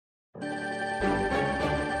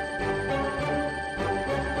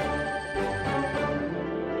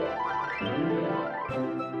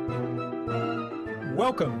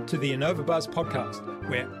Welcome to the InnovaBuzz podcast,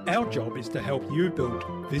 where our job is to help you build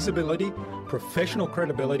visibility, professional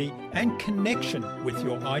credibility, and connection with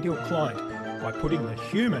your ideal client by putting the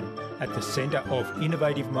human at the center of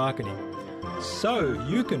innovative marketing, so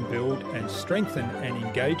you can build and strengthen an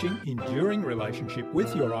engaging, enduring relationship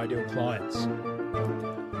with your ideal clients.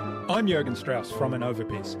 I'm Jürgen Strauss from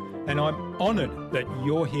InnovaBiz, and I'm honored that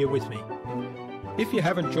you're here with me. If you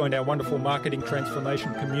haven't joined our wonderful marketing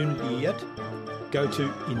transformation community yet, go to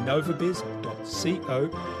innovabiz.co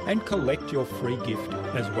and collect your free gift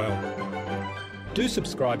as well. Do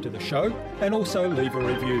subscribe to the show and also leave a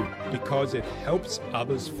review because it helps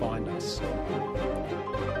others find us.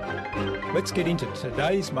 Let's get into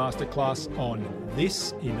today's masterclass on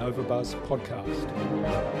this InnovaBuzz podcast.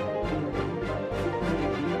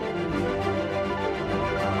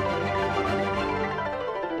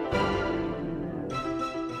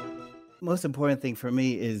 Most important thing for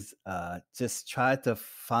me is just try to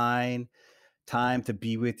find time to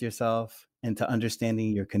be with yourself and to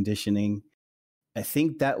understanding your conditioning. I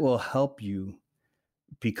think that will help you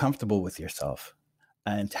be comfortable with yourself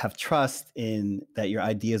and to have trust in that your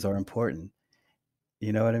ideas are important.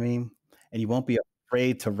 You know what I mean? And you won't be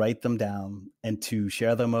afraid to write them down and to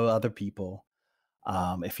share them with other people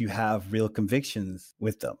if you have real convictions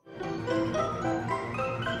with them.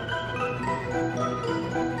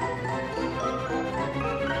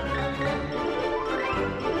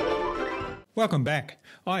 Welcome back.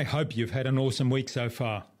 I hope you've had an awesome week so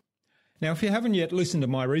far. Now, if you haven't yet listened to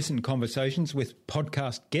my recent conversations with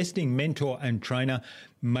podcast guesting mentor and trainer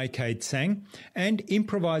Maykade Sang and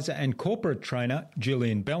improviser and corporate trainer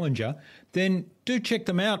Gillian Bellinger, then do check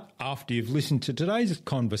them out after you've listened to today's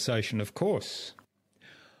conversation, of course.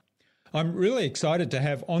 I'm really excited to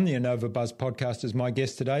have on the InnovaBuzz podcast as my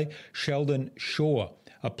guest today, Sheldon Shaw,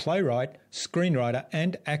 a playwright, screenwriter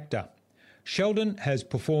and actor. Sheldon has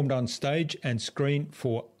performed on stage and screen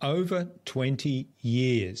for over 20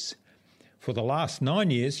 years. For the last 9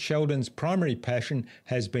 years, Sheldon's primary passion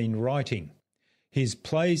has been writing. His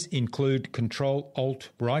plays include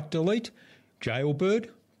Control-Alt-Right-Delete, Jailbird,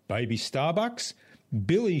 Baby Starbucks,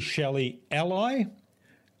 Billy Shelley Ally,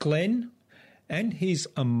 Glenn, and he's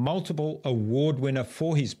a multiple award winner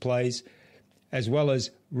for his plays, as well as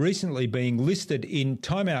recently being listed in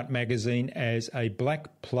Time Out magazine as a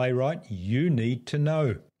black playwright you need to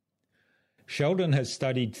know. Sheldon has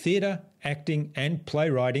studied theatre, acting and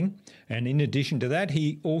playwriting, and in addition to that,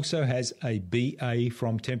 he also has a BA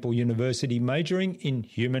from Temple University majoring in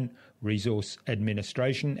Human Resource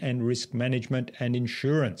Administration and Risk Management and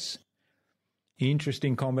Insurance.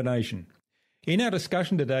 Interesting combination. In our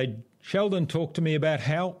discussion today, Sheldon talked to me about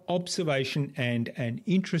how observation and an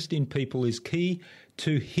interest in people is key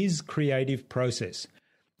to his creative process.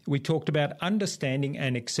 We talked about understanding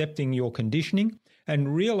and accepting your conditioning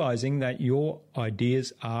and realizing that your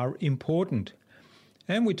ideas are important.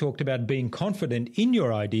 And we talked about being confident in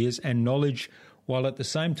your ideas and knowledge while at the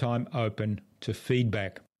same time open to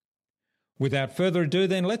feedback. Without further ado,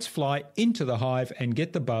 then let's fly into the hive and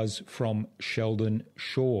get the buzz from Sheldon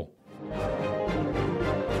Shaw.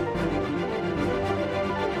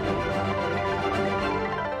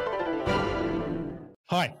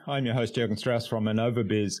 Hi, I'm your host, Jürgen Strauss from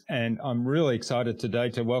InnovaBiz, and I'm really excited today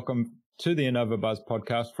to welcome to the InnovaBuzz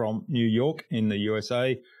podcast from New York in the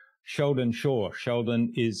USA, Sheldon Shaw.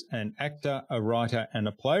 Sheldon is an actor, a writer, and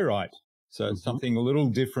a playwright, so it's something a little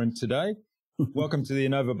different today. Welcome to the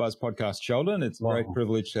InnovaBuzz podcast, Sheldon. It's a great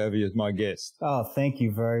privilege to have you as my guest. Oh, thank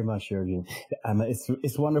you very much, Jürgen.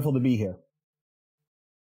 It's wonderful to be here.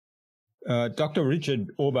 Dr.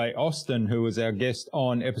 Richard Orbe-Austin, who was our guest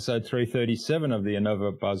on episode 337 of the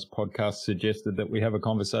InnovaBuzz podcast, suggested that we have a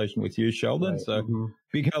conversation with you, Sheldon. Right. So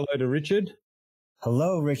big hello to Richard.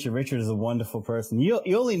 Hello, Richard. Richard is a wonderful person. You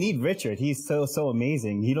only need Richard. He's so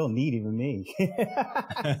amazing. You don't need even me.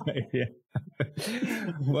 Yeah.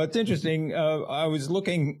 Well, it's interesting. I was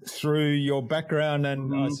looking through your background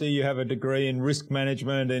and I see you have a degree in risk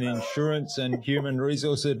management and insurance and human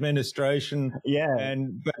resource administration. Yeah.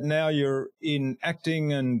 But now you're in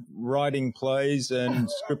acting and writing plays and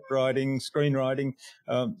script writing, screenwriting.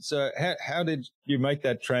 So how did you make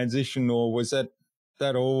that transition, or was that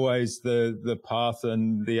always the path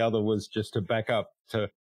and the other was just to back up to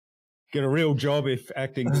get a real job if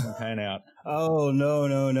acting didn't pan out? Oh,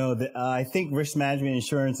 no. I think risk management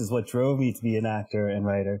insurance is what drove me to be an actor and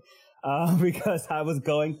writer, because I was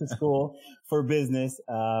going to school for business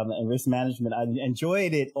and risk management. I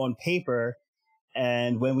enjoyed it on paper.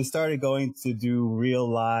 And when we started going to do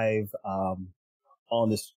real live on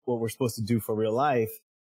this, what we're supposed to do for real life,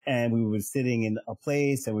 And we were sitting in a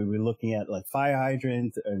place and we were looking at like fire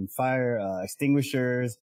hydrants and fire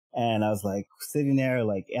extinguishers. And I was like sitting there,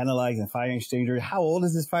 like analyzing fire extinguisher. How old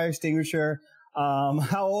is this fire extinguisher?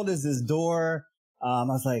 How old is this door? I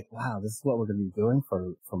was like, wow, this is what we're going to be doing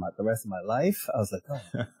for the rest of my life. I was like,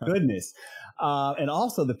 oh, goodness. And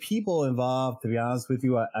also the people involved, to be honest with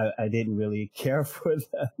you, I didn't really care for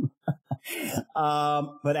them.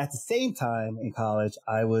 But at the same time in college,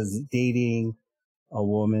 I was dating a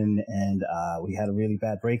woman and, we had a really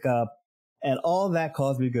bad breakup, and all that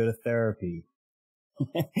caused me to go to therapy.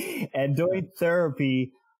 And during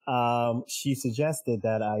therapy, she suggested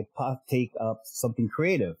that I take up something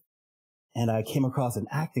creative. And I came across an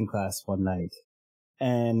acting class one night,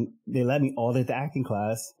 and they let me audit the acting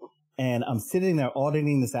class. And I'm sitting there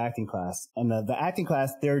auditing this acting class, and the acting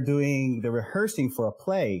class, they're rehearsing for a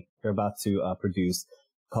play they're about to produce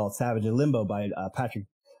called Savage in Limbo by Patrick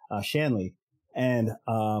Shanley. And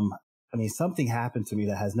I mean, something happened to me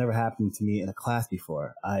that has never happened to me in a class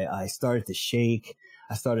before. I started to shake.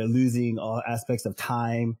 I started losing all aspects of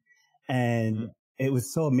time, and it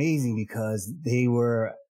was so amazing because they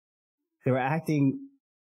were acting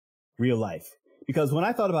real life. Because when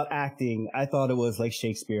I thought about acting, I thought it was like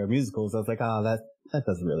Shakespeare musicals. I was like, oh, that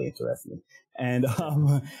doesn't really interest me. And,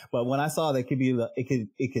 but when I saw that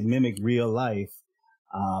it could mimic real life,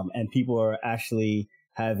 and people are actually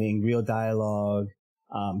having real dialogue,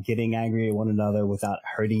 getting angry at one another without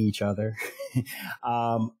hurting each other,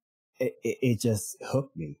 it just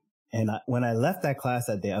hooked me. And when I left that class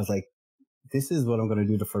that day, I was like, this is what I'm going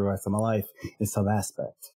to do for the rest of my life in some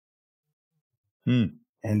aspect. And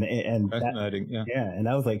fascinating. And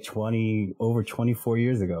that was like over 24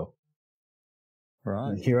 years ago. Right.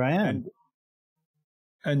 And here I am.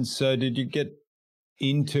 And so did you get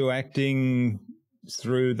into acting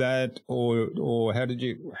through that, or how did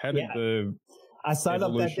the I signed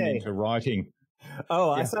up that day into writing?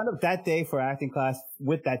 I signed up that day for acting class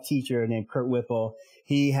with that teacher named Kurt Whipple.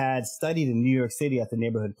 He had studied in New York City at the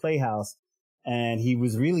Neighborhood Playhouse, and he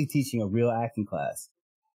was really teaching a real acting class.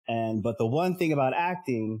 But the one thing about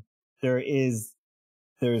acting, there's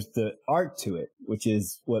the art to it, which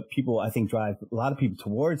is what people, I think, drive a lot of people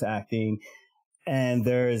towards acting. And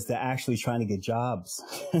there's the actually trying to get jobs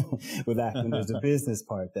with acting. There's a business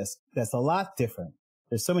part that's a lot different.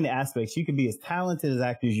 There's so many aspects. You can be as talented as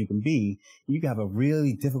actors you can be. You can have a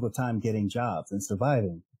really difficult time getting jobs and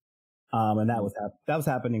surviving. And that was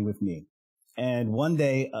happening with me. And one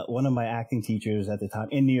day, one of my acting teachers at the time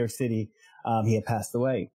in New York City, he had passed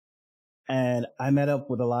away. And I met up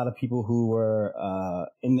with a lot of people who were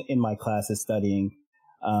in my classes studying,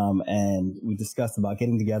 and we discussed about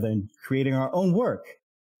getting together and creating our own work.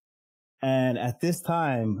 And at this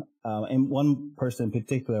time, and one person in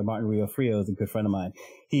particular, Martin Rio Frio, is a good friend of mine.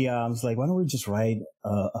 He was like, "Why don't we just write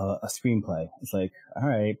a screenplay?" It's like, "All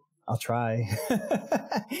right, I'll try."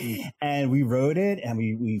 And we wrote it, and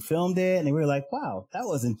we filmed it, and we were like, "Wow, that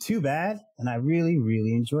wasn't too bad," and I really,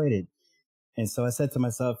 really enjoyed it. And so I said to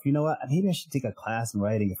myself, you know what, maybe I should take a class in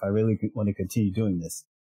writing if I really want to continue doing this.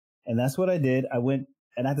 And that's what I did. I went,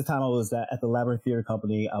 and at the time I was at the Labyrinth Theater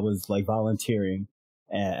Company. I was like volunteering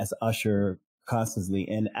as an usher constantly.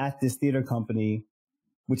 And at this theater company,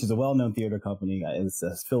 which is a well-known theater company, it's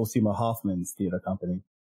Phil Seymour Hoffman's theater company.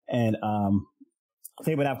 And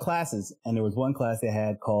they would have classes. And there was one class they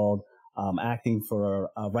had called writing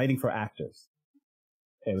for actors.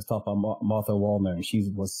 It was taught by Martha Wallner, and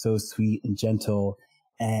she was so sweet and gentle.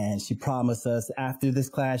 And she promised us, after this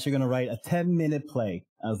class, you're going to write a 10-minute play.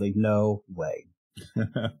 I was like, no way.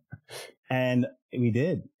 And we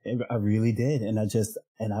did. I really did. And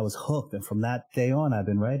I was hooked. And from that day on, I've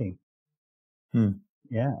been writing.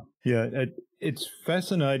 Yeah. Yeah. It's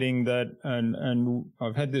fascinating that, and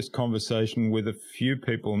I've had this conversation with a few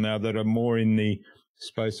people now that are more in the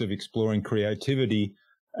space of exploring creativity,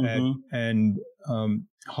 and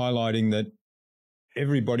highlighting that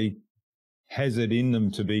everybody has it in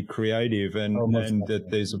them to be creative, and that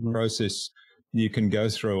there's a process you can go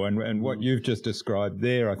through. And what you've just described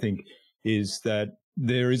there, I think, is that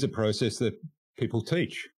there is a process that people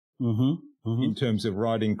teach in terms of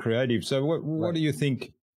writing creative. So what do you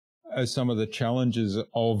think are some of the challenges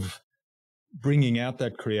of bringing out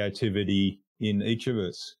that creativity in each of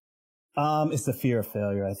us? It's the fear of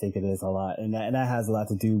failure. I think it is a lot. And that has a lot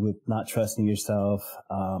to do with not trusting yourself.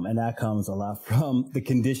 And that comes a lot from the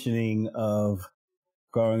conditioning of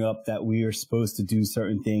growing up that we are supposed to do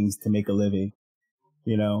certain things to make a living,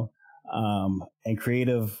 and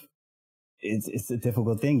creative, it's a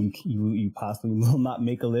difficult thing. You possibly will not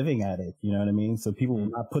make a living at it. You know what I mean? So people will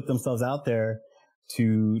not put themselves out there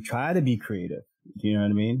to try to be creative. You know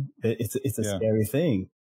what I mean? It's a scary thing.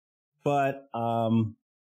 but, and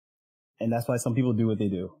that's why some people do what they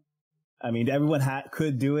do. I mean, everyone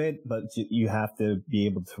could do it, but you have to be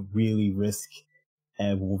able to really risk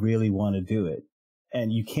and really want to do it.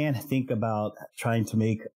 And you can't think about trying to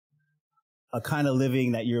make a kind of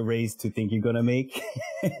living that you're raised to think you're going to make.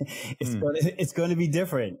 It's going to be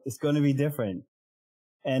different. It's going to be different.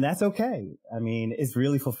 And that's okay. I mean, it's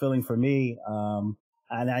really fulfilling for me.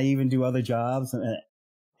 And I even do other jobs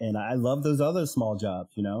and I love those other small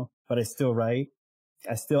jobs, you know, but I still write.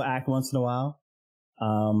 I still act once in a while.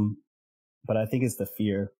 But I think it's the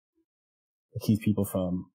fear that keeps people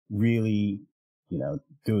from really, you know,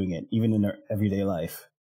 doing it, even in their everyday life.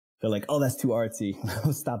 They're like, oh, that's too artsy.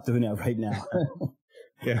 Stop doing that right now.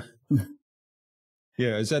 Yeah.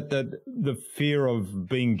 Yeah. Is that the fear of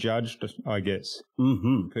being judged, I guess?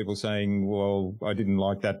 Mm-hmm. People saying, well, I didn't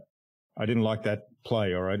like that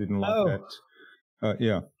play, or I didn't like that.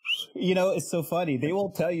 Yeah. You know, it's so funny. They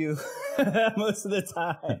won't tell you most of the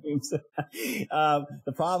time.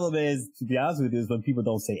 The problem is, to be honest with you, is when people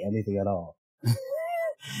don't say anything at all.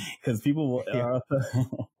 Because people are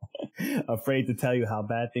afraid to tell you how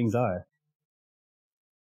bad things are.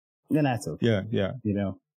 And that's okay. Yeah, yeah. You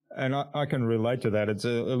know? And I can relate to that. It's a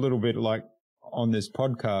little bit like on this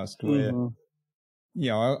podcast where, you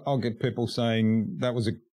know, I'll get people saying, that was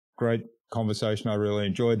a great conversation. I really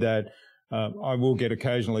enjoyed that. I will get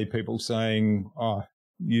occasionally people saying, oh,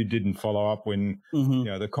 you didn't follow up when, you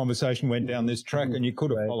know, the conversation went down this track and you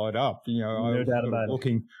could have followed up. You know, I was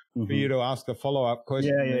looking for you to ask the follow-up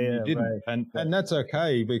question and you didn't. Right. And that's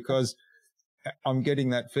okay, because I'm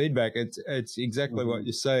getting that feedback. It's exactly what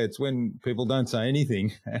you say. It's when people don't say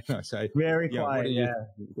anything and I say, very quiet.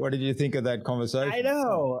 What did you think of that conversation? I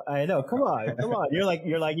know. Come on. You're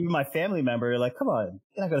like even my family member. You're like, come on.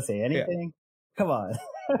 You're not going to say anything. Yeah. Come on.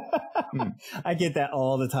 I get that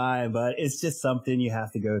all the time, but it's just something you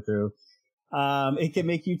have to go through. It can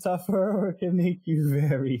make you tougher or it can make you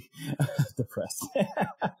very depressed.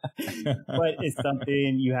 But it's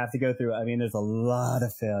something you have to go through. I mean, there's a lot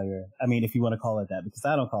of failure. I mean, if you want to call it that, because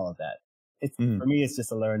I don't call it that. For me, it's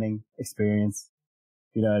just a learning experience.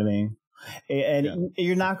 You know what I mean? And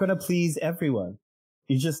you're not going to please everyone.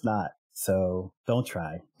 You're just not. So don't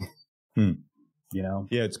try. You know?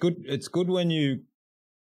 Yeah, it's good. It's good when you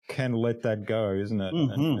can let that go, isn't it?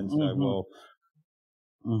 And say, well,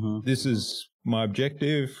 this is my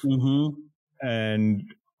objective, and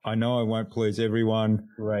I know I won't please everyone.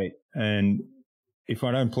 Right. And if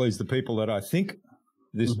I don't please the people that I think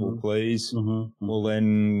this will please, well,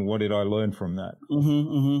 then what did I learn from that?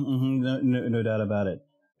 No doubt about it.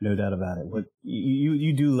 No doubt about it. What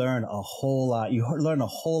you do learn a whole lot. You learn a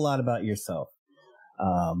whole lot about yourself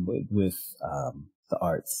with the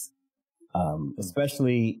arts.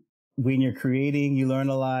 Especially when you're creating, you learn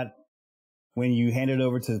a lot. When you hand it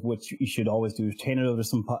over to what you should always do, hand it over to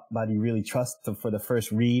somebody you really trust for the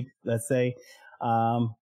first read, let's say,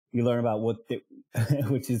 you learn about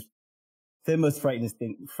which is the most frightening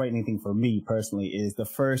thing for me personally, is the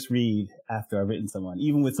first read after I've written someone.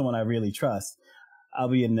 Even with someone I really trust, I'll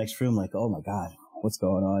be in the next room like, oh my God, what's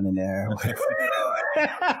going on in there?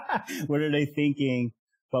 What are they thinking?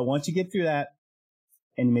 But once you get through that,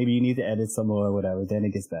 and maybe you need to edit some more or whatever, then it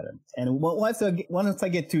gets better. And once I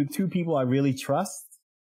get to two people I really trust,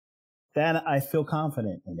 then I feel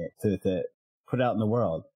confident in it to put it out in the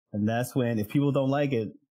world. And that's when, if people don't like it,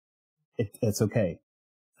 it's okay.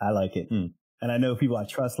 I like it. And I know people I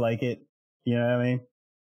trust like it. You know what I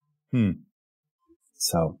mean?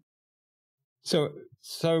 So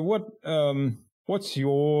what's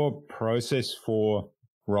your process for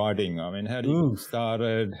writing? I mean, how do you get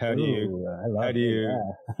started? How do you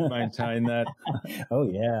maintain that? Oh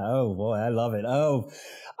yeah. Oh boy, I love it.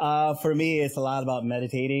 For me, it's a lot about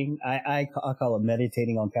meditating. I call it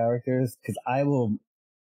meditating on characters, because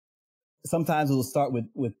sometimes we'll start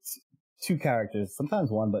with two characters,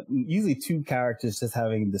 sometimes one, but usually two characters just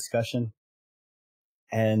having a discussion.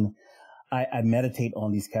 And I meditate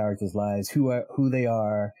on these characters' lives, who they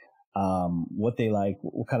are, what they like,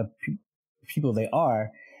 what kind of people they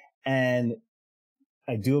are. And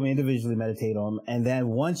I do them individually, meditate on them. And then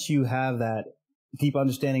once you have that deep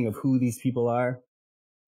understanding of who these people are,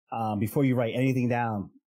 before you write anything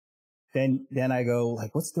down, then I go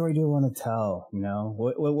like, what story do I want to tell? You know,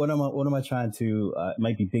 what am I trying to, it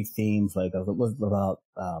might be big themes, like what's about,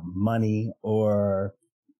 money, or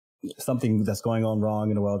something that's going on wrong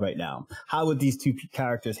in the world right now. How would these two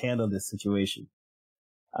characters handle this situation?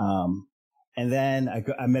 And then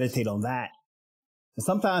I meditate on that. And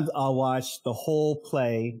sometimes I'll watch the whole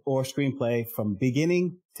play or screenplay from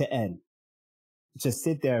beginning to end. Just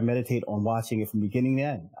sit there and meditate on watching it from beginning to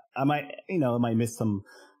end. I might miss some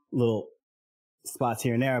little spots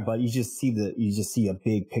here and there, but you just see a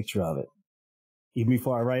big picture of it. Even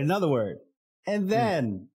before I write another word. And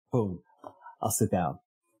then, boom, I'll sit down.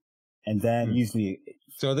 And then usually.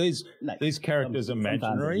 So these characters are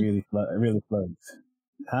imaginary? It really flows.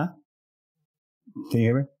 Huh? Can you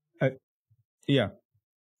hear me? Yeah.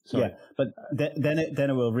 Sorry. Yeah. But then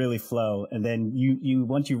it will really flow. And then you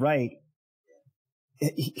once you write,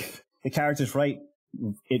 the characters write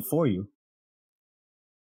it for you.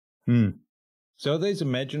 So are these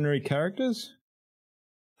imaginary characters?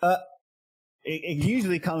 It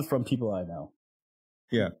usually comes from people I know.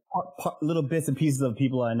 Yeah. Little bits and pieces of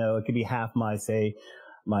people I know. It could be half my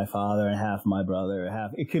father and half my brother.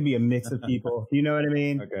 It could be a mix of people. You know what I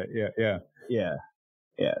mean? Okay. Yeah.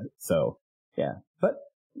 So, yeah. But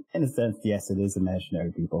in a sense, yes, it is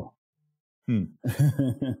imaginary people.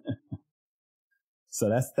 So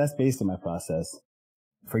that's basically my process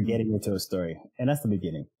for getting into a story. And that's the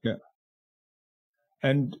beginning. Yeah.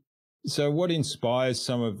 And so what inspires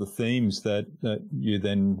some of the themes that you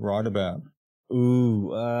then write about?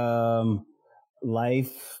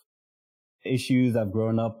 Life issues I've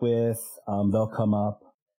grown up with. They'll come up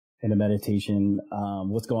in a meditation.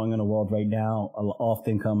 What's going on in the world right now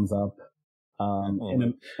often comes up. There's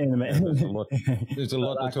a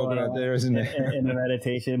lot to talk about there, isn't there? in the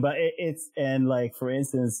meditation, but and like, for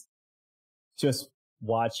instance, just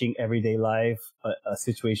watching everyday life, a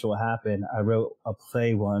situation will happen. I wrote a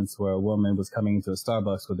play once where a woman was coming into a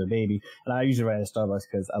Starbucks with her baby, and I usually write at Starbucks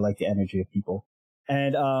because I like the energy of people.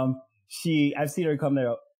 And I've seen her come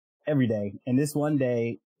there every day. And this one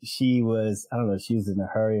day, she was in a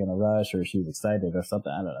hurry, in a rush, or she was excited or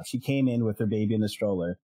something. I don't know. She came in with her baby in the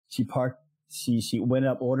stroller. She parked. She went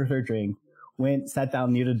up, ordered her drink, sat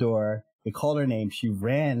down near the door. They called her name. She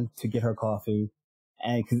ran to get her coffee.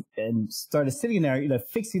 And started sitting there,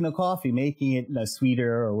 fixing the coffee, making it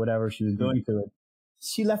sweeter or whatever she was doing to it.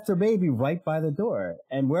 She left her baby right by the door.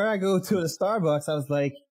 And where I go to the Starbucks, I was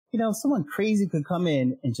like, someone crazy could come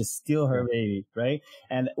in and just steal her baby, right?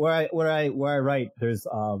 And where I write, there's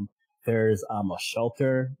a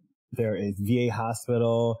shelter, there is VA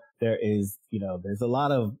hospital, there's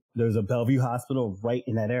a Bellevue hospital right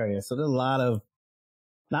in that area. So there's a lot of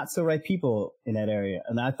not so right people in that area.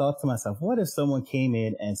 And I thought to myself, what if someone came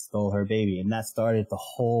in and stole her baby? And that started the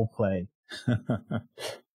whole play.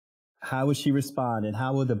 How would she respond? And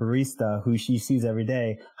how would the barista, who she sees every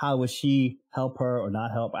day, how would she help her or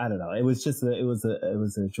not help? I don't know. It was just it was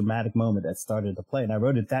a dramatic moment that started the play. And I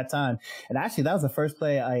wrote it that time. And actually, that was the first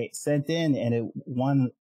play I sent in, and it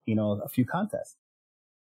won, a few contests.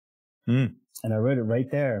 And I wrote it right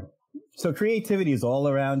there. So creativity is all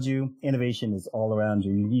around you. Innovation is all around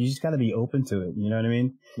you. You just got to be open to it. You know what I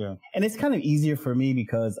mean? Yeah. And it's kind of easier for me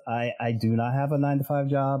because I do not have a 9-to-5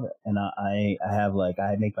 job, and I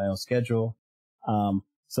make my own schedule.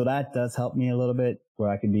 So that does help me a little bit, where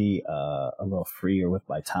I can be a little freer with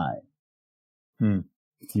my time.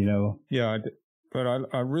 Yeah. But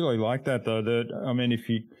I really like that though. If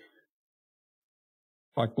you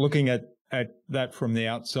like looking at that from the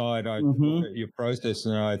outside, I look at your process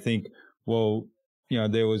and I think, well,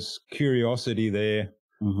 there was curiosity there.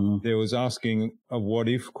 There was asking a what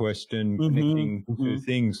if question, connecting to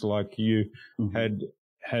things like you had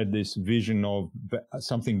this vision of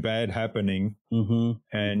something bad happening,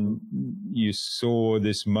 and you saw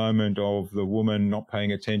this moment of the woman not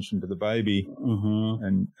paying attention to the baby,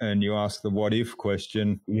 and you asked the what if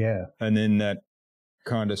question. Yeah. And then that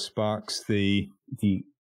kind of sparks the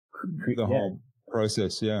whole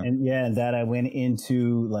process. Yeah. And that I went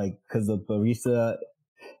into, cause the barista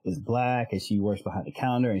is black and she works behind the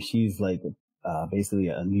counter, and she's basically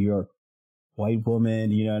a New York white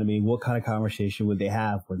woman. You know what I mean? What kind of conversation would they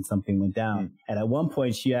have when something went down? And at one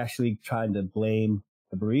point she actually tried to blame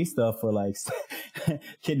the barista for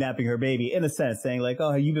kidnapping her baby, in a sense, saying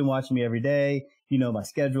oh, you've been watching me every day. My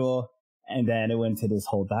schedule. And then it went to this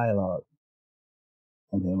whole dialogue,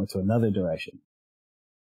 and then it went to another direction.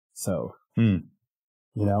 So,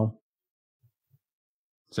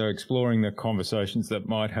 So exploring the conversations that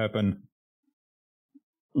might happen.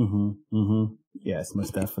 Yes,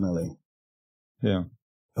 most definitely. Yeah.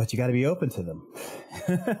 But you got to be open to them.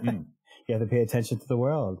 You have to pay attention to the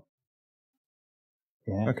world.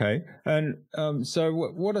 Yeah. Okay. And so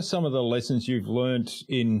what are some of the lessons you've learned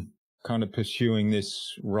in kind of pursuing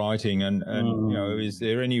this writing, and is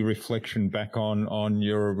there any reflection back on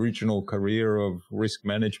your original career of risk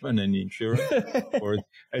management and insurance, or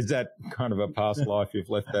is that kind of a past life you've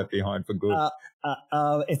left that behind for good?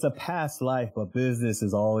 It's a past life, but business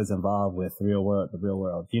is always involved with the real world.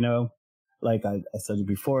 Like I said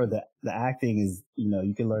before, the acting is,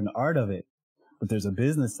 you can learn the art of it, but there's a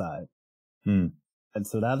business side. Mm. And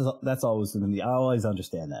so that's always going to be, I always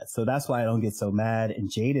understand that. So that's why I don't get so mad and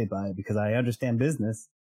jaded by it, because I understand business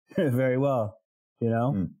very well, you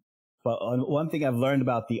know? Mm. But one thing I've learned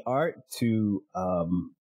about the art to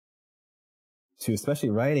especially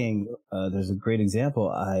writing, there's a great example.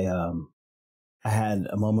 I had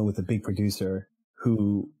a moment with a big producer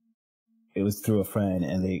who, it was through a friend,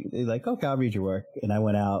 and they're like, okay, I'll read your work. And I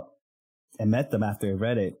went out and met them after I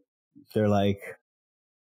read it. They're like,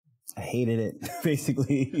 I hated it.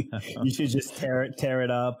 Basically, you should just tear it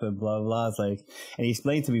up and blah, blah. It's like, and he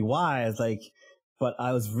explained to me why. It's like, but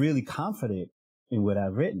I was really confident in what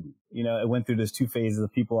I've written. You know, it went through those two phases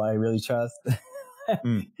of people I really trust,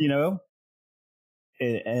 you know?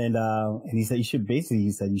 And he said, you should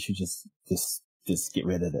just get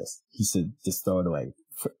rid of this. He said, just throw it away,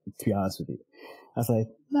 to be honest with you. I was like,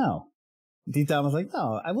 no. Deep down, I was like,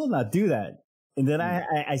 no, I will not do that. And then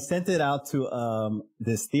I sent it out to,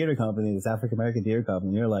 this theater company, this African-American theater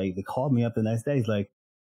company. They called me up the next day. He's like,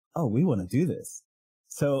 oh, we want to do this.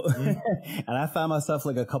 So, and I found myself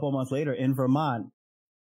like a couple months later in Vermont,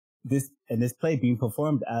 this play being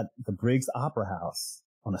performed at the Briggs Opera House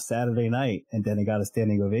on a Saturday night. And then it got a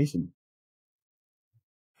standing ovation.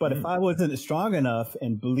 But if I wasn't strong enough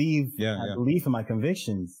and believe in my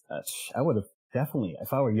convictions, I would have definitely,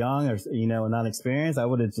 if I were young or, you know, not experienced, I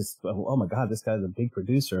would have just, oh my God, this guy's a big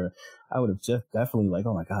producer. I would have just definitely like,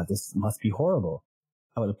 oh my God, this must be horrible.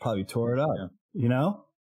 I would have probably tore it up, you know?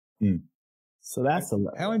 Mm. So that's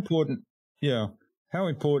how important. Yeah. How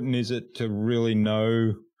important is it to really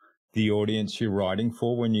know the audience you're writing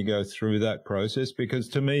for when you go through that process? Because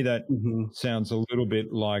to me, that sounds a little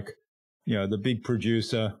bit like, you know, the big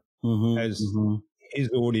producer has his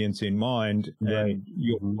audience in mind, and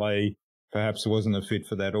your play perhaps wasn't a fit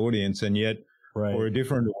for that audience. And yet for a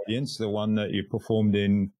different audience, the one that you performed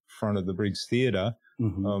in front of the Briggs Theatre,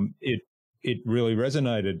 it really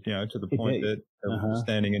resonated, you know, to the point that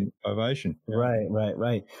standing in ovation.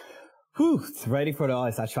 Right. Whew, writing for the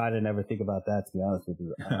audience. I try to never think about that, to be honest with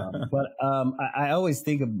you. But I always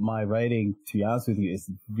think of my writing, to be honest with you, is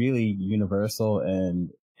really universal,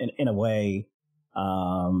 and in a way,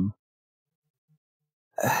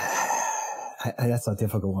 that's a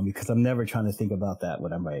difficult one, because I'm never trying to think about that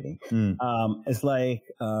when I'm writing. It's like,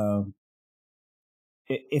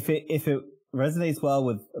 if it resonates well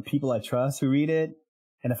with people I trust who read it,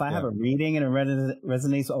 and if I have a reading and it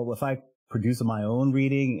resonates, or if I produce my own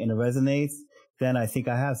reading and it resonates, then I think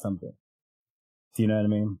I have something. Do you know what I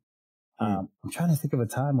mean? I'm trying to think of a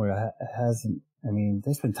time where it hasn't. I mean,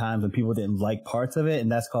 there's been times when people didn't like parts of it,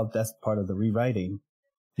 and that's part of the rewriting.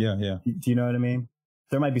 Yeah. Do you know what I mean?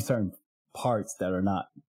 There might be certain parts that are not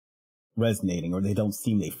resonating, or they don't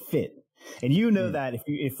seem they fit. And you know that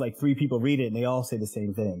if like 3 people read it and they all say the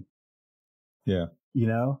same thing. Yeah. You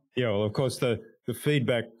know? Yeah. Well, of course, the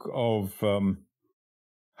feedback of,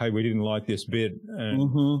 hey, we didn't like this bit,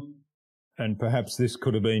 and perhaps this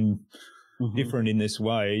could have been different in this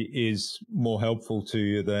way, is more helpful to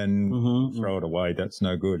you than throw it away. That's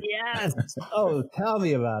no good. Yes. Oh, tell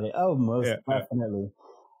me about it. Oh, most definitely.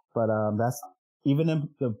 But that's, even in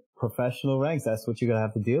the professional ranks, that's what you're going to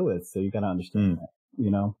have to deal with. So you got to understand that, you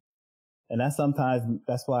know? And that's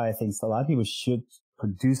why I think a lot of people should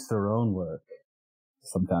produce their own work.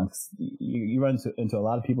 Sometimes you run into a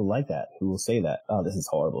lot of people like that who will say that, oh, this is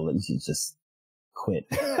horrible, and you should just quit.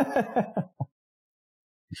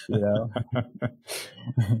 You know?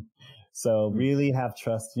 So really have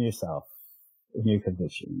trust in yourself, in your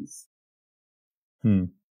convictions.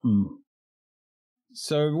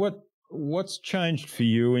 So what's changed for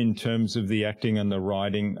you in terms of the acting and the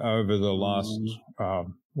writing over the last,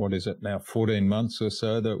 what is it now, 14 months or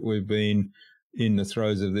so that we've been in the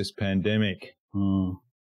throes of this pandemic? There's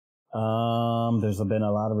been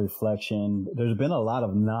a lot of reflection. There's been a lot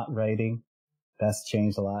of not writing. That's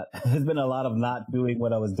changed a lot. There's been a lot of not doing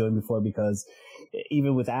what I was doing before, because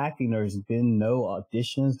even with acting, there's been no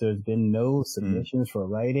auditions. There's been no submissions for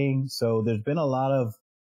writing. So there's been a lot of,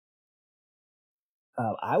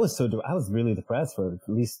 I was really depressed for at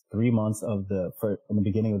least 3 months from the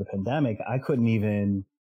beginning of the pandemic. I couldn't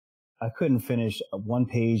finish one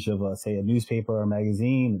page of say a newspaper or a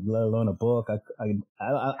magazine, let alone a book. I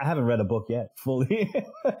haven't read a book yet fully,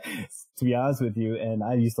 to be honest with you. And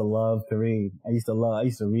I used to love to read. I used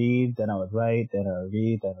to read, then I would write, then I would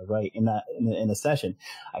read, then I would write in a session.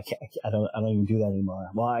 I don't even do that anymore.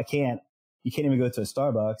 Well, you can't even go to a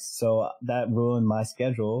Starbucks. So that ruined my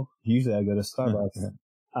schedule. Usually I go to Starbucks.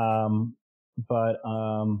 But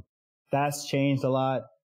that's changed a lot.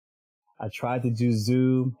 I tried to do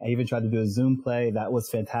Zoom. I even tried to do a Zoom play. That was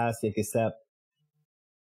fantastic, except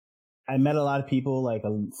I met a lot of people, like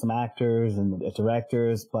some actors and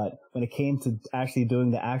directors, but when it came to actually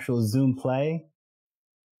doing the actual Zoom play,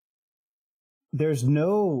 there's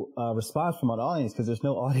no response from an audience because there's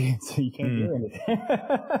no audience. So you can't hear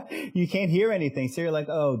anything. You can't hear anything. So you're like,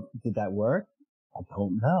 oh, did that work? I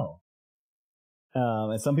don't know.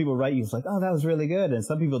 And some people write you, it's like, oh, that was really good. And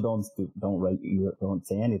some people don't write you, don't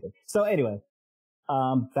say anything. So anyway,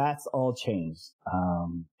 that's all changed.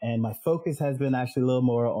 And my focus has been actually a little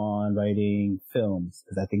more on writing films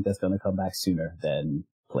because I think that's going to come back sooner than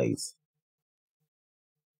plays.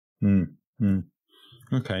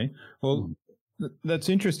 Okay. Well, that's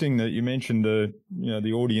interesting that you mentioned the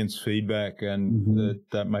audience feedback and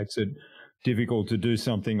that makes it difficult to do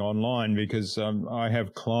something online because I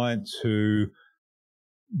have clients who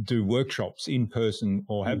do workshops in person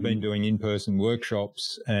or have been doing in-person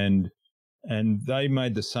workshops and they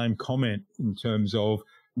made the same comment in terms of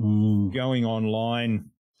going online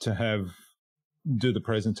to do the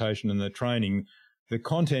presentation and the training. The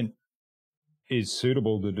content is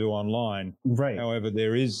suitable to do online. Right. However,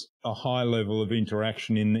 there is a high level of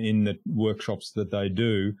interaction in the workshops that they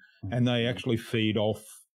do, and they actually feed off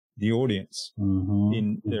the audience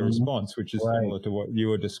in their response, which is similar to what you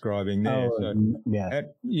were describing there.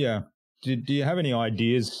 Do you have any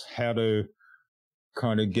ideas how to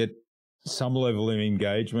kind of get some level of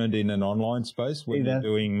engagement in an online space when you're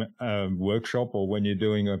doing a workshop or when you're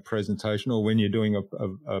doing a presentation or when you're doing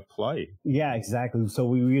a play? Yeah, exactly. So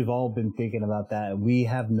we've all been thinking about that. We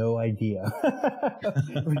have no idea.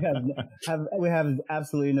 we have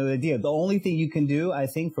absolutely no idea. The only thing you can do, I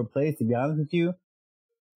think, for plays, to be honest with you,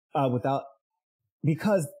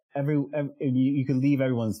 because you can leave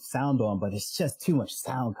everyone's sound on, but it's just too much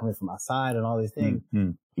sound coming from outside and all these things.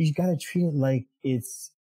 You got to treat it like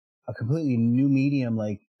it's a completely new medium,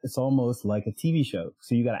 like it's almost like a TV show.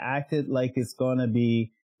 So you got to act it like it's going to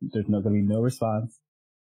be, there's not going to be no response.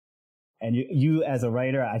 And you as a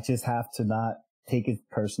writer, I just have to not take it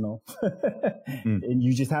personal. And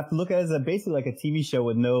you just have to look at it as basically like a TV show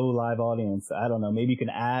with no live audience. I don't know. Maybe you can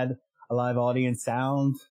add a live audience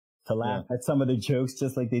sound to laugh at some of the jokes,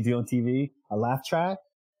 just like they do on TV, a laugh track.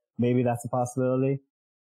 Maybe that's a possibility.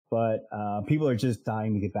 But people are just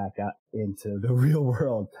dying to get back out into the real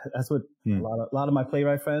world. That's what a lot of my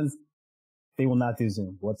playwright friends, they will not do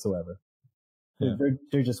Zoom whatsoever. Yeah.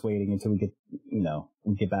 They're just waiting until we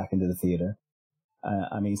get back into the theater.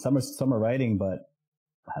 I mean, some are writing, but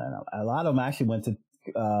I don't know. A lot of them actually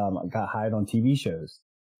got hired on TV shows.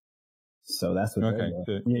 So that's what they're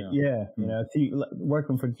doing.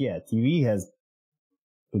 Working for TV has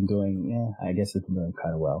been doing. I guess it's been doing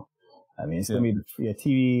kind of well. I mean, it's going to be,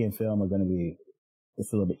 TV and film are going to be,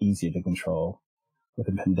 it's a little bit easier to control with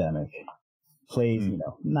the pandemic. Plays,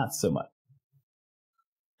 not so much.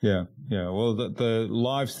 Yeah. Well, the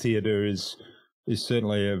live theatre is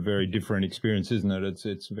certainly a very different experience, isn't it?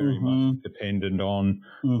 It's very much dependent on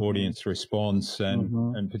audience response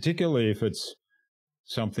and particularly if it's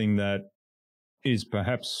something that is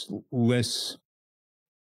perhaps less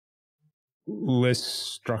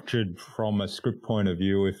structured from a script point of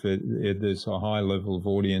view, if there's a high level of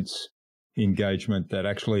audience engagement that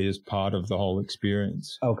actually is part of the whole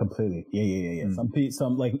experience. Oh, completely. Yeah.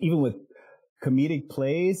 Some like even with comedic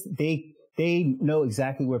plays, they know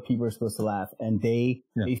exactly where people are supposed to laugh and they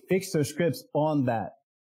fix their scripts on that.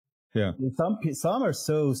 Yeah. Some are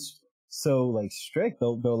so like strict.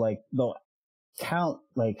 They'll count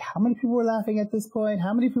like how many people were laughing at this point?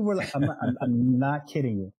 How many people were I'm not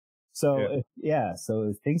kidding you. So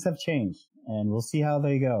so things have changed and we'll see how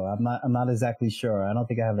they go. I'm not exactly sure. I don't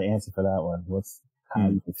think I have the answer for that one. How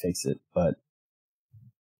you can fix it, but,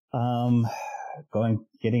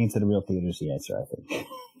 getting into the real theater is the answer, I think.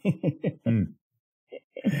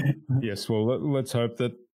 Yes. Well, let's hope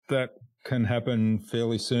that can happen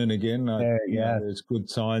fairly soon again. There's good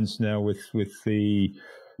signs now with the,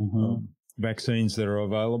 vaccines that are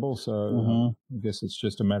available. So I guess it's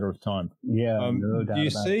just a matter of time. Yeah. No doubt do you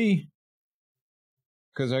about see,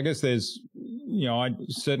 because I guess there's, I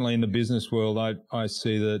certainly in the business world, I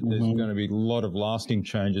see that there's going to be a lot of lasting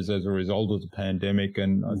changes as a result of the pandemic.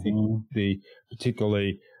 And I think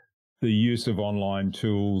particularly the use of online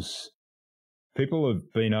tools, people have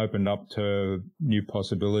been opened up to new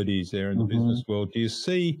possibilities there in the business world. Do you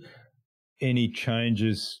see any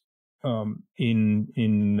changes in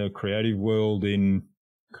the creative world, in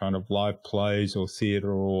kind of live plays or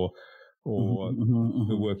theatre or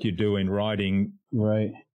the work you do in writing,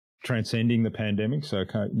 right? Transcending the pandemic, so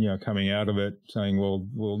coming out of it, saying,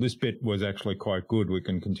 well, this bit was actually quite good. We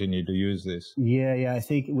can continue to use this. Yeah. I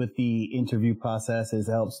think with the interview process, it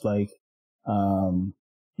helps. Like,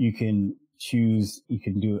 you can choose, you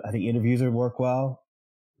can do, I think interviews would work well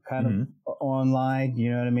kind of online, you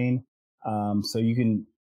know what I mean? So you can,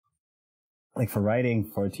 like for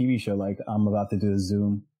writing for a TV show, like I'm about to do a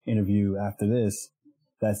Zoom interview after this,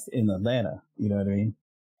 that's in Atlanta, you know what I mean?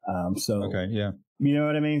 Okay, yeah. You know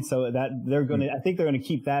what I mean? So that they're going to, I think they're going to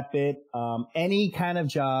keep that bit. Any kind of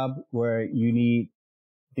job where they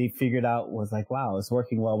figured out was like, wow, it's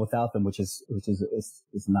working well without them, which is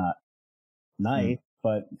not nice,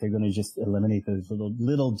 but they're going to just eliminate those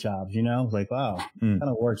little jobs, you know, like, wow, kind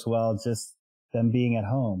of works well. Just them being at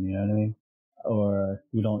home, you know what I mean? Or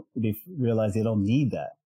they realize they don't need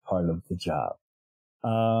that part of the job.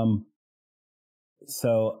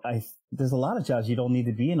 So there's a lot of jobs you don't need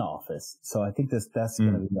to be in office. So I think that's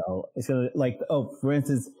going to be, it's going to like, for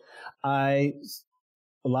instance, a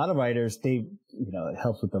lot of writers, it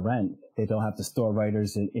helps with the rent. They don't have to store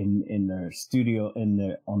writers in their studio,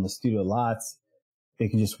 on the studio lots. They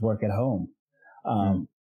can just work at home.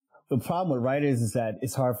 The problem with writers is that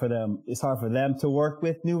it's hard for them to work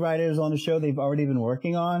with new writers on the show they've already been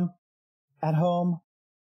working on at home.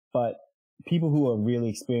 But people who are really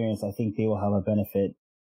experienced, I think they will have a benefit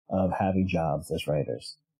of having jobs as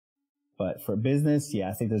writers. But for business, yeah,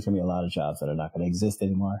 I think there's going to be a lot of jobs that are not going to exist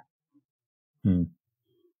anymore.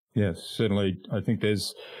 Yes, certainly. I think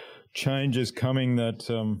there's changes coming that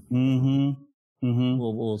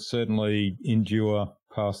will certainly endure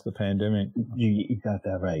past the pandemic. You got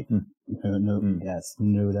that right. Yes,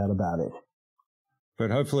 no doubt about it. But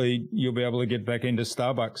hopefully you'll be able to get back into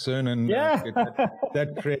Starbucks soon and get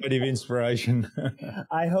that creative inspiration.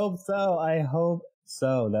 I hope so.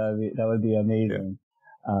 That would be amazing.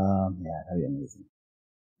 That'd be amazing.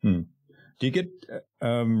 Do you get,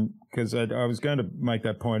 because I was going to make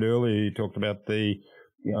that point earlier, you talked about the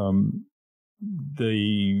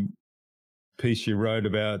piece you wrote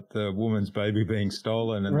about the woman's baby being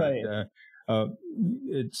stolen. And right.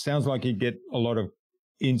 It sounds like you get a lot of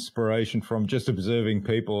inspiration from just observing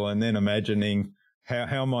people and then imagining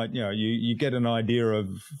how might, you get an idea of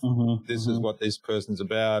this is what this person's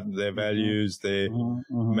about, their values, their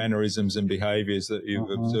mannerisms and behaviors that you've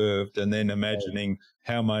observed, and then imagining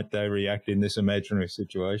how might they react in this imaginary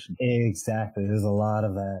situation. Exactly. There's a lot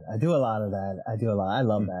of that. I do a lot of that. I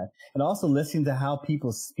love that. And also listening to how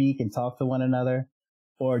people speak and talk to one another,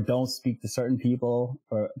 or don't speak to certain people,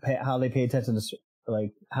 or how they pay attention to,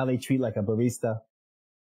 like, how they treat like a barista.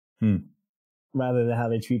 Rather than how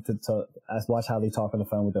they treat watch how they talk on the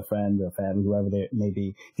phone with a friend or family, whoever they may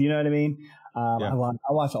be. Do you know what I mean? I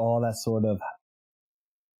watch all that sort of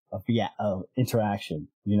interaction,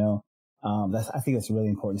 you know? I think that's really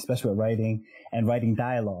important, especially with writing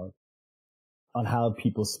dialogue on how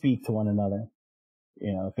people speak to one another,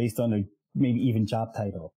 you know, based on their maybe even job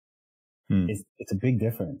title. It's a big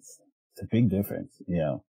difference. It's a big difference, you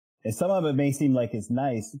know? And some of it may seem like it's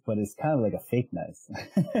nice, but it's kind of like a fake nice.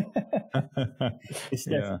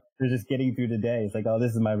 They're just getting through the day. It's like, oh,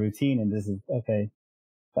 this is my routine, and this is okay.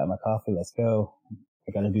 Got my coffee. Let's go.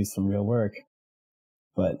 I got to do some real work.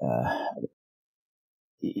 But I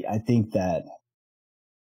think that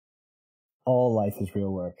all life is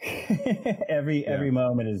real work. Every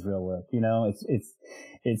moment is real work. You know,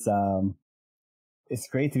 it's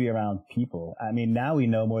great to be around people. I mean, now we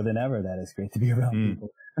know more than ever that it's great to be around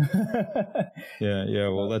people.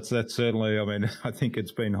 Well, that's certainly, I mean, I think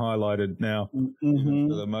it's been highlighted now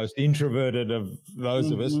for the most introverted of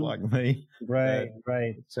those of us like me. Right.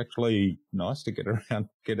 It's actually nice to get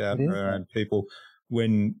out and around people.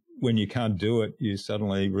 When you can't do it, you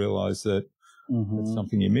suddenly realize that it's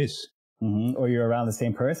something you miss. Or you're around the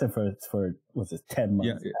same person for what's it, 10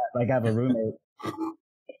 months. Like I have a roommate.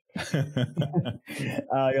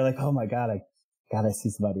 You're like, oh my God, I gotta see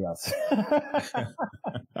somebody else.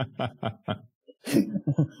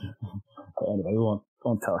 Anyway, we won't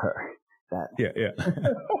tell her that. Yeah.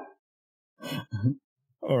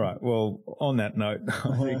 All right. Well, on that note,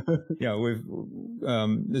 I think, we've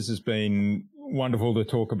this has been wonderful to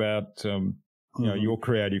talk about your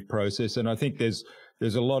creative process, and I think there's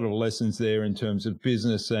a lot of lessons there in terms of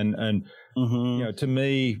business and to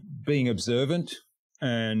me, being observant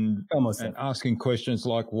and asking questions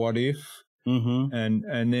like what if,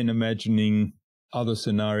 and then imagining other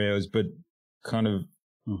scenarios, but kind of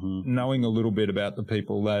knowing a little bit about the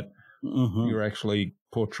people that you're actually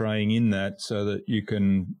portraying in that, so that you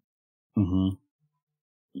can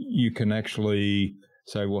actually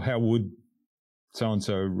say, well, how would so and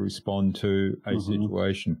so respond to a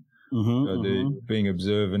situation? So being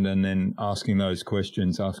observant and then asking those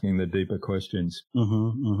questions, asking the deeper questions.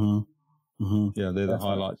 Yeah, they're the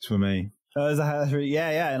highlights for me.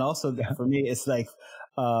 Yeah. And also for me, it's like,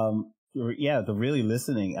 the really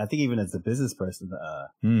listening. I think even as a business person,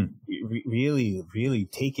 really, really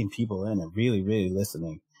taking people in and really, really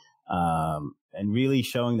listening, and really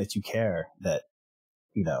showing that you care, that,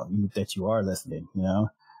 that you are listening,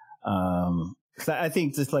 'cause I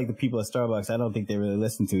think just like the people at Starbucks, I don't think they really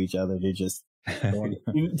listen to each other. They're just, do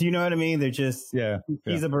you know what I mean? They're just,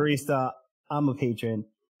 he's a barista, I'm a patron.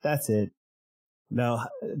 That's it. No,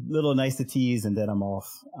 little niceties, and then I'm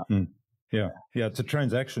off. Yeah. It's a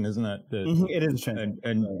transaction, isn't it? It is a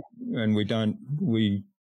transaction. And we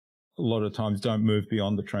a lot of times don't move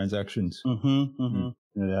beyond the transactions. No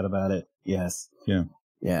doubt about it. Yes.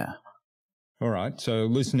 Yeah. All right. So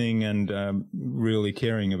listening and really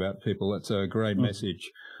caring about people, that's a great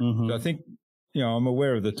message. So I think, I'm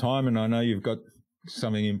aware of the time, and I know you've got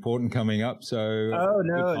something important coming up. So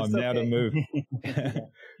to move.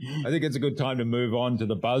 I think it's a good time to move on to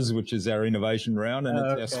the buzz, which is our innovation round, and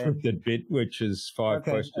it's our scripted bit, which is 5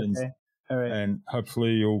 questions. Okay. All right. And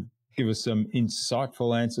hopefully you'll give us some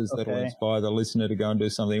insightful answers that will inspire the listener to go and do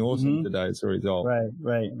something awesome today as a result.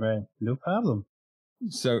 Right. No problem.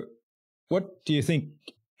 So what do you think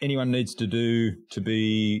anyone needs to do to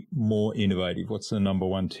be more innovative? What's the number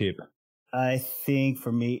one tip? I think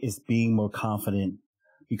for me is being more confident.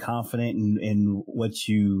 Be confident in what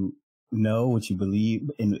you know, what you believe,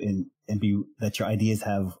 and be that your ideas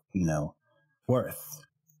have, worth.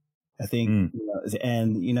 I think,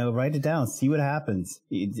 write it down, see what happens.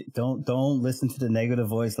 Don't listen to the negative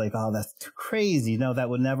voice like, oh, that's too crazy. No, that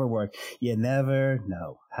would never work. You never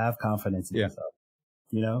know. Have confidence in yourself.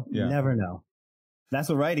 You never know. That's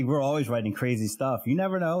what writing. We're always writing crazy stuff. You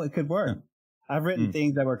never know. It could work. I've written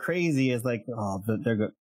things that were crazy as like, oh, someone's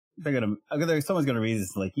going to read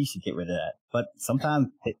this like, you should get rid of that. But sometimes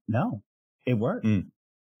it worked, And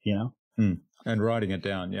writing it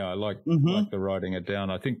down. Yeah. I like the writing it down.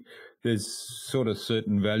 I think there's sort of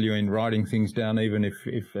certain value in writing things down, even if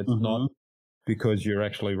it's not because you're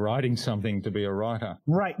actually writing something to be a writer.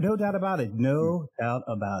 Right. No doubt about it. No doubt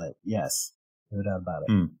about it. Yes. No doubt about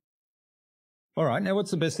it. All right. Now,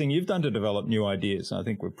 what's the best thing you've done to develop new ideas? I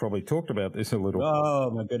think we've probably talked about this a little. Oh,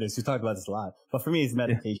 my goodness. We talked about this a lot. But for me, it's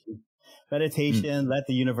meditation. Meditation, let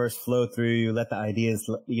the universe flow through you. Let the ideas,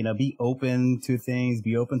 be open to things,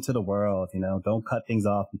 be open to the world. Don't cut things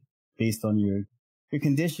off based on your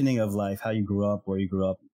conditioning of life, how you grew up, where you grew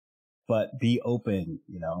up. But be open,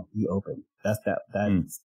 be open. That's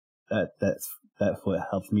what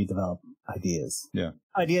helps me develop ideas. Yeah.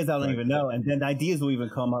 Ideas I don't even know. And then ideas will even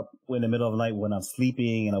come up in the middle of the night when I'm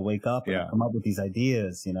sleeping and I wake up and I come up with these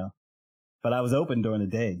ideas, but I was open during the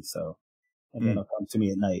day. So, and then it'll come to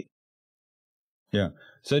me at night. Yeah.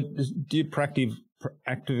 So do you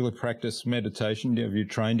actively practice meditation? Have you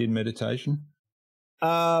trained in meditation?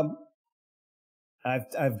 I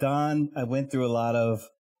went through I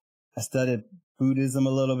studied Buddhism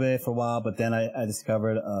a little bit for a while, but then I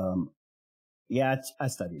discovered, I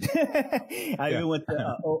studied. I even went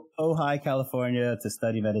to Ojai, California to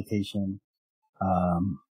study meditation.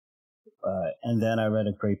 And then I read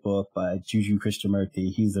a great book by Juju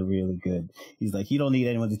Krishnamurti. He's he's like, you don't need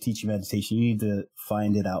anyone to teach you meditation. You need to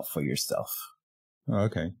find it out for yourself. Oh,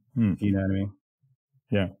 okay. You know what I mean?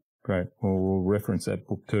 Yeah. Great. Well, we'll reference that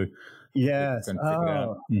book too. Yes.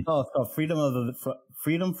 It's called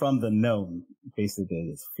Freedom from the Known,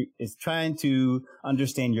 basically. It's trying to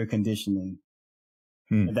understand your conditioning.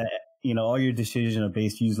 That, all your decisions are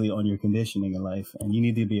based usually on your conditioning in life, and you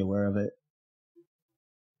need to be aware of it.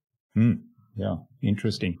 Yeah.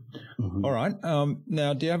 Interesting. All right.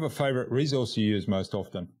 Now, do you have a favorite resource you use most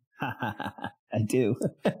often? I do.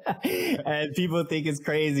 And people think it's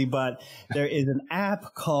crazy, but there is an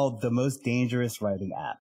app called the Most Dangerous Writing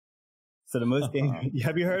App. So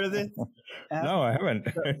have you heard of this app? No, I haven't.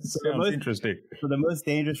 It sounds interesting. So the Most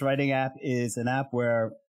Dangerous Writing App is an app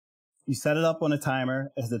where you set it up on a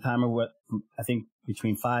timer. As the timer, I think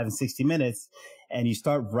between 5 and 60 minutes, and you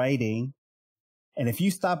start writing. And if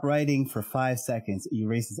you stop writing for 5 seconds, it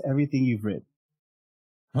erases everything you've written.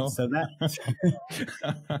 Oh. So that,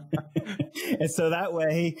 and so that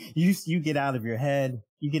way you get out of your head,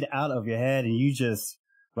 and you just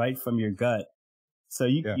write from your gut. So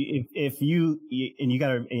if you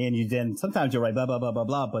then sometimes you'll write blah, blah, blah, blah,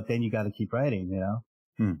 blah, but then you got to keep writing,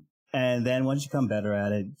 And then once you become better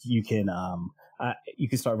at it, you can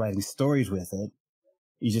start writing stories with it.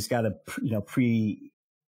 You just got to,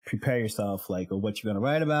 prepare yourself, like what you're going to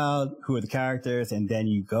write about, who are the characters, and then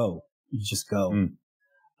you just go.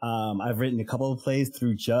 I've written a couple of plays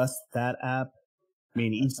through just that app. I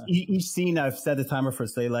mean, each scene I've set the timer for,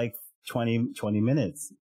 say, like 20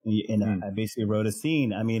 minutes. And I basically wrote a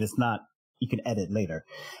scene. I mean, it's not, you can edit later.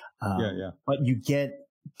 But you get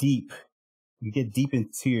deep. You get deep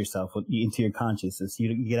into yourself, into your consciousness.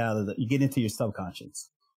 You get out of you get into your subconscious.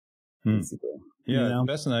 Basically. Yeah, you know?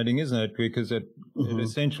 fascinating, isn't it? Because it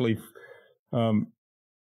essentially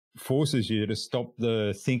forces you to stop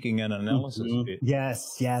the thinking and analysis bit.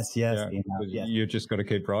 Yes. Yeah, you just got to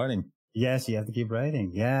keep writing. Yes, you have to keep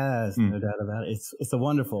writing. Yes, no doubt about it. It's a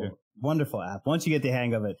wonderful, wonderful app once you get the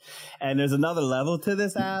hang of it. And there's another level to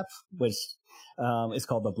this app, which is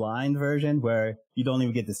called the blind version, where you don't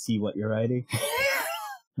even get to see what you're writing.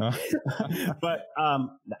 But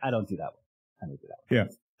I don't do that one. Yeah.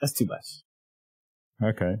 That's too much.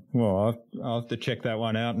 Okay. Well, I'll have to check that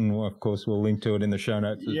one out, and of course we'll link to it in the show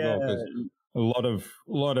notes as well. Because a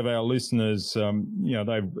lot of our listeners,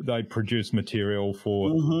 they produce material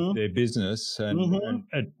for their business, and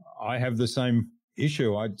I have the same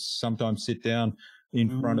issue. I sometimes sit down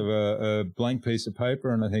in front of a blank piece of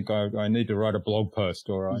paper, and I think I need to write a blog post,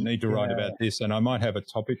 or I need to write about this, and I might have a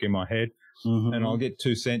topic in my head. And I'll get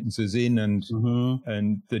 2 sentences in, and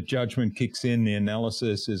the judgment kicks in. The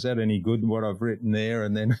analysis, is that any good? What I've written there,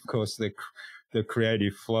 and then of course the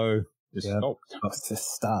creative flow is stopped.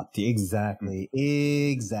 Just stopped. Exactly.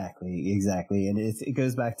 And it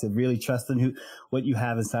goes back to really trusting what you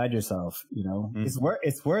have inside yourself. You know, it's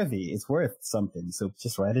worthy. It's worth something. So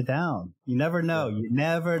just write it down. You never know. You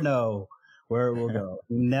never know where it will go.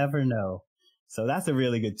 You never know. So that's a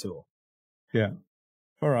really good tool. Yeah.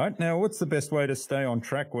 All right. Now, what's the best way to stay on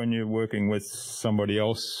track when you're working with somebody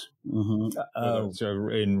else? So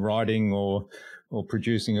in writing or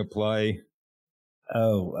producing a play?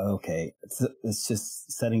 Oh, okay. It's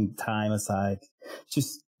just setting time aside.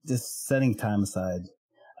 Just setting time aside.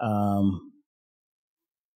 You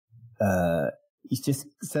just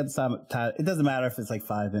set time. It doesn't matter if it's like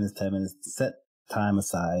 5 minutes, 10 minutes. Set time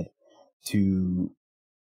aside to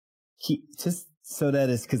keep, just so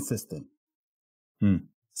that it's consistent.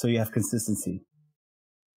 So you have consistency.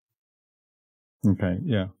 Okay.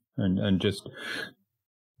 Yeah. And just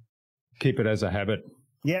keep it as a habit.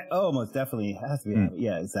 Yeah. Oh, most definitely. It has to be.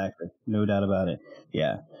 Yeah, exactly. No doubt about it.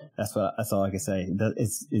 Yeah. That's all I can say.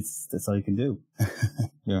 That's all you can do.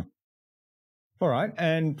 Yeah. All right.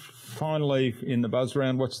 And finally, in the buzz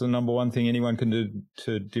round, what's the number one thing anyone can do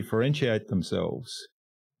to differentiate themselves?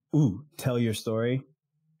 Ooh, tell your story.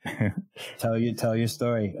 Tell your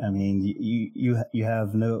story. I mean, you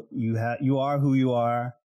are who you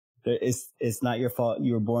are. It's not your fault.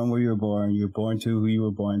 You were born where you were born. You're born to who you were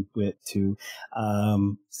born with to.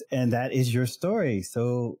 And that is your story.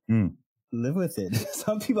 So live with it.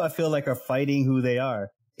 Some people I feel like are fighting who they are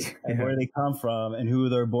and where they come from and who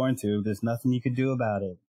they're born to. There's nothing you can do about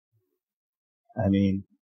it. I mean,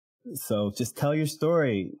 so just tell your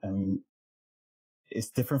story. I mean, it's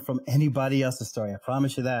different from anybody else's story. I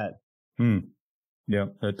promise you that. Yeah,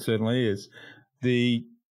 that certainly is. The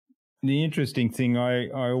interesting thing, I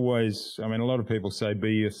mean, a lot of people say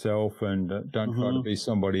be yourself and don't try to be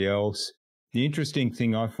somebody else. The interesting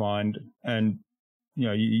thing I find, and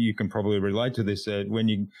you can probably relate to this, when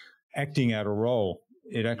you're acting out a role,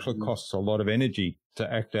 it actually costs a lot of energy to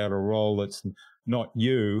act out a role that's not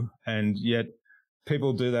you, and yet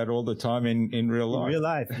people do that all the time in real life. In real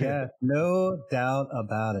life, yeah. No doubt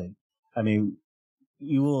about it. I mean,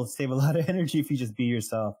 you will save a lot of energy if you just be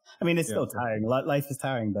yourself. I mean, it's still tiring. Life is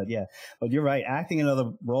tiring, but yeah. But you're right. Acting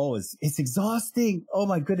another role it's exhausting. Oh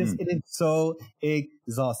my goodness. It is so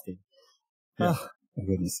exhausting. Yeah. Oh my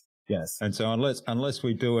goodness. Yes. And so unless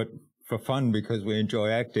we do it for fun because we enjoy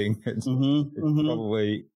acting, it's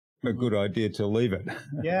probably a good idea to leave it.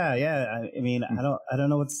 Yeah. I mean, I don't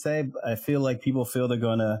know what to say, but I feel like people feel they're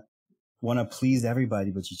going to want to please everybody,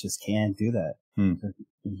 but you just can't do that. You're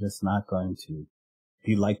just not going to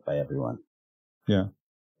be liked by everyone. Yeah.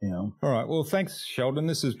 All right. Well, thanks, Sheldon.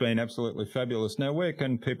 This has been absolutely fabulous. Now, where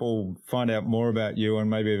can people find out more about you and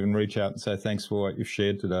maybe even reach out and say thanks for what you've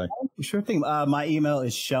shared today? Sure thing. My email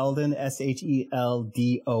is Sheldon, SHELDON,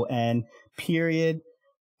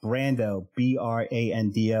 Brando, BRANDO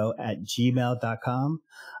 @gmail.com.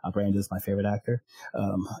 Brando is my favorite actor.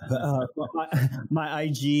 My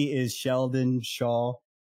IG is Sheldon Shaw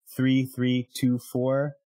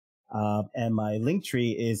 3324. And my link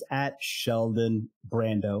tree is @Sheldon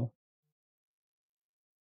Brando.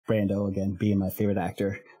 Brando, again, being my favorite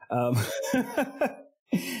actor.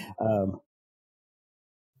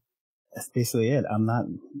 That's basically it. I'm not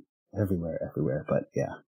everywhere, but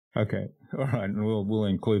yeah. Okay. All right. And we'll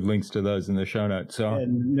include links to those in the show notes. So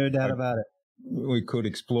no doubt about it. We could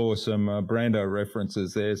explore some Brando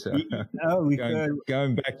references there. So we could.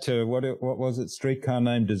 Going back to what was it? Streetcar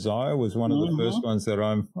Named Desire was one of the first ones that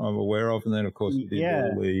I'm aware of, and then of course you did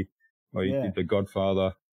you did The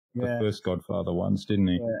Godfather. the first Godfather ones, didn't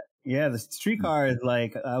he? Yeah, the streetcar is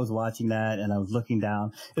like, I was watching that and I was looking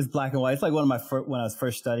down. It's black and white. It's like one of my when I was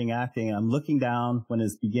first studying acting, and I'm looking down when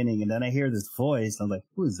it's beginning, and then I hear this voice. I'm like,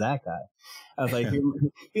 who is that guy? I was like,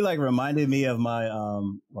 he like reminded me of my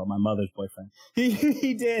my mother's boyfriend.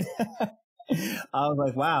 He did. I was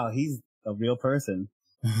like, wow, he's a real person.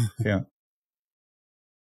 Yeah.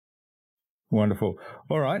 Wonderful.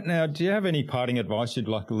 All right. Now, do you have any parting advice you'd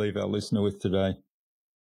like to leave our listener with today?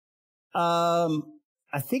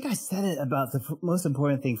 I think I said it about the most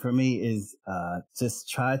important thing for me is just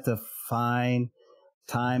try to find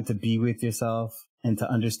time to be with yourself and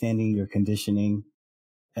to understanding your conditioning.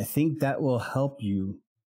 I think that will help you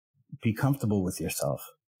be comfortable with yourself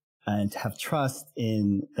and have trust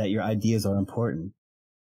in that your ideas are important.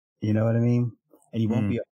 You know what I mean? And you won't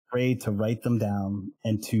be afraid to write them down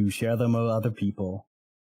and to share them with other people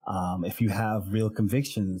if you have real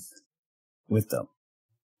convictions with them.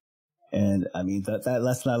 And I mean, that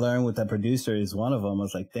lesson I learned with that producer is one of them. I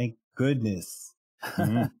was like, thank goodness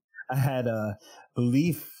I had a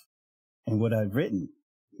belief in what I'd written.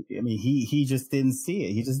 I mean, he just didn't see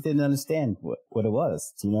it. He just didn't understand what it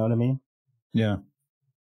was. Do you know what I mean? Yeah.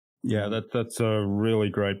 Yeah. That's a really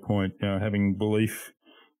great point. You know, having belief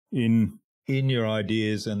in your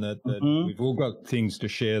ideas, and that we've all got things to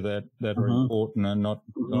share that are important, and not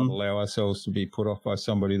allow ourselves to be put off by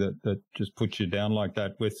somebody that just puts you down like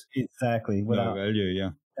that with exactly no value. Yeah.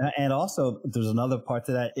 And also there's another part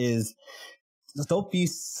to that is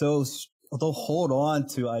don't hold on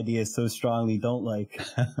to ideas so strongly. Don't like,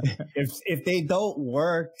 if they don't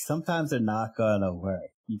work, sometimes they're not gonna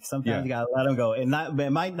work. Sometimes you gotta let them go. And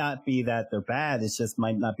it might not be that they're bad. It's just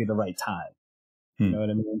might not be the right time. You know what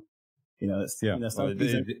I mean? You know,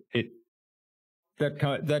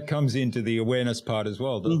 that comes into the awareness part as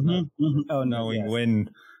well, doesn't it? Oh, knowing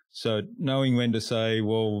when to say,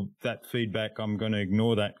 well, that feedback, I'm going to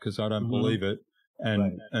ignore that because I don't believe it.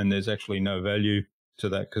 And there's actually no value to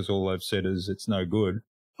that because all they've said is it's no good.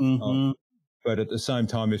 But at the same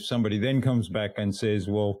time, if somebody then comes back and says,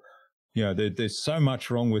 well, you know, there's so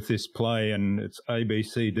much wrong with this play and it's A, B,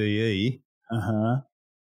 C, D, E.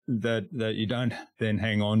 That you don't then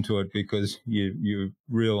hang on to it because you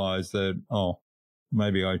realize that, oh,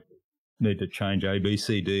 maybe I need to change A, B,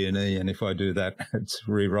 C, D, and E. And if I do that, it's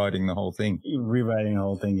rewriting the whole thing. Rewriting the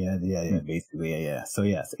whole thing. Yeah. Basically. Yeah. So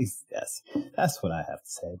yes, that's what I have to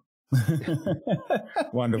say.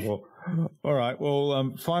 Wonderful. All right.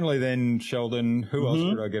 Well, finally then, Sheldon, who else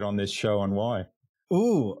would I get on this show and why?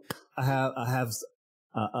 Ooh, I have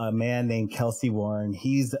a man named Kelsey Warren.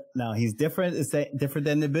 He's different. It's different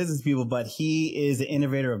than the business people, but he is an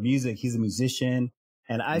innovator of music. He's a musician,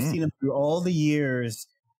 and I've seen him through all the years.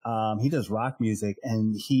 He does rock music,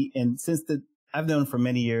 and I've known him for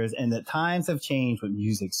many years, and the times have changed with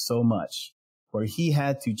music so much, where he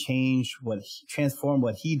had to transform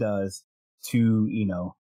what he does to, you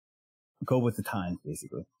know, go with the times,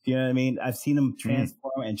 basically. You know what I mean? I've seen him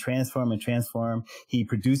transform and transform and transform. He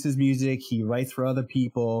produces music. He writes for other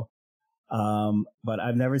people. But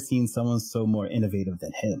I've never seen someone so more innovative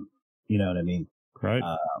than him. You know what I mean? Right.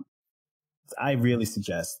 I really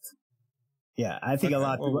suggest. Yeah. I think a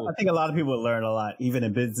lot of people learn a lot, even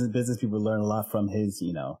in business people learn a lot from his,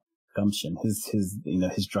 you know, gumption,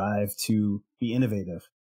 his drive to be innovative.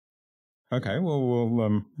 Okay, well,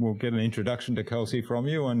 we'll get an introduction to Kelsey from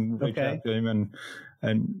you and reach out to him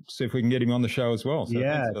and see if we can get him on the show as well. So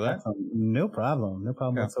yeah, thanks for that. No problem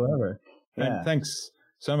whatsoever. Yeah. And thanks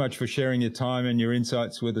so much for sharing your time and your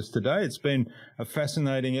insights with us today. It's been a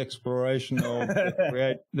fascinating exploration of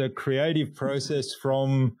the creative process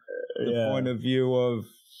from the point of view of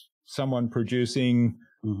someone producing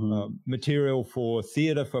material for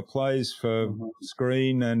theatre, for plays, for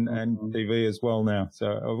screen and TV as well now. So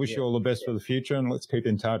I wish you all the best for the future, and let's keep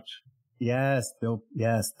in touch. Yes, Bill.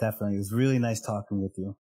 Yes, definitely. It was really nice talking with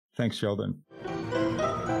you. Thanks, Sheldon.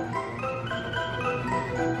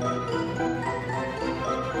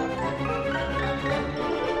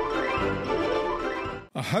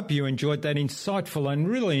 I hope you enjoyed that insightful and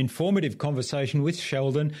really informative conversation with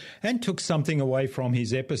Sheldon and took something away from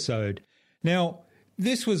his episode. Now,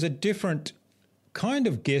 this was a different kind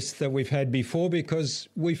of guest that we've had before because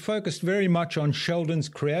we focused very much on Sheldon's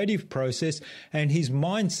creative process and his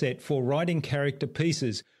mindset for writing character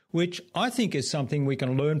pieces, which I think is something we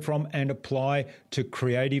can learn from and apply to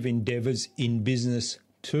creative endeavours in business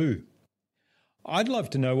too. I'd love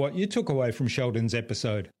to know what you took away from Sheldon's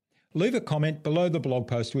episode. Leave a comment below the blog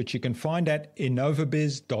post, which you can find at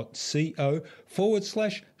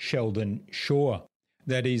innovabiz.co/Sheldon Shaw.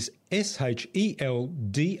 That is SheldonShaw.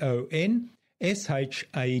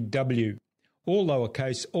 all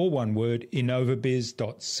lowercase, all one word,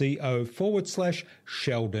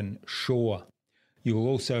 innovabiz.co/Sheldon Shaw. You will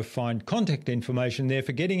also find contact information there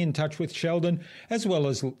for getting in touch with Sheldon, as well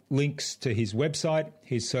as links to his website,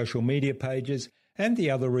 his social media pages, and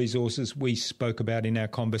the other resources we spoke about in our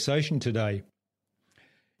conversation today.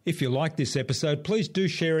 If you like this episode, please do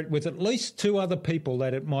share it with at least 2 other people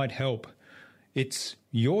that it might help. It's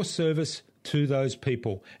your service to those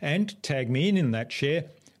people, and tag me in that share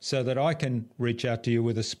so that I can reach out to you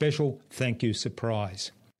with a special thank you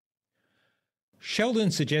surprise. Sheldon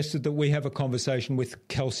suggested that we have a conversation with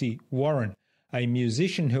Kelsey Warren, a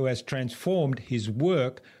musician who has transformed his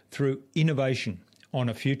work through innovation, on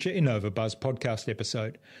a future InnovaBuzz podcast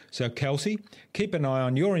episode. So Kelsey, keep an eye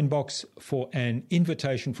on your inbox for an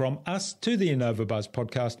invitation from us to the InnovaBuzz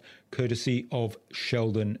podcast, courtesy of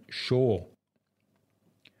Sheldon Shaw.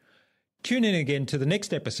 Tune in again to the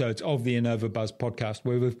next episodes of the InnovaBuzz podcast,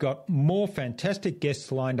 where we've got more fantastic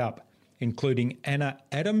guests lined up, including Anna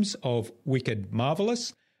Adams of Wicked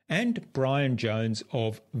Marvelous and Brian Jones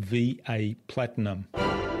of VA Platinum.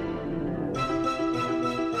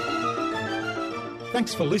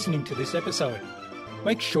 Thanks for listening to this episode.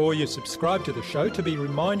 Make sure you subscribe to the show to be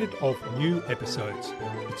reminded of new episodes.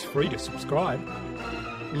 It's free to subscribe.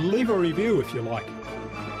 Leave a review if you like.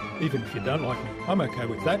 Even if you don't like me, I'm okay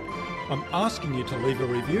with that. I'm asking you to leave a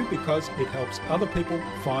review because it helps other people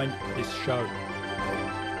find this show.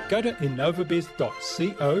 Go to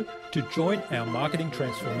innovabiz.co to join our marketing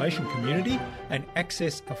transformation community and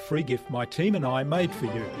access a free gift my team and I made for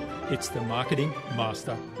you. It's the Marketing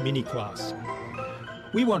Master Mini Class.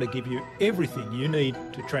 We want to give you everything you need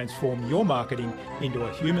to transform your marketing into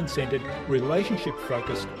a human-centered,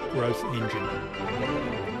 relationship-focused growth engine.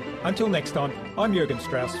 Until next time, I'm Jürgen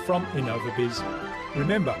Strauss from InnovaBiz.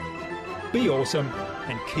 Remember, be awesome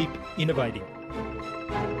and keep innovating.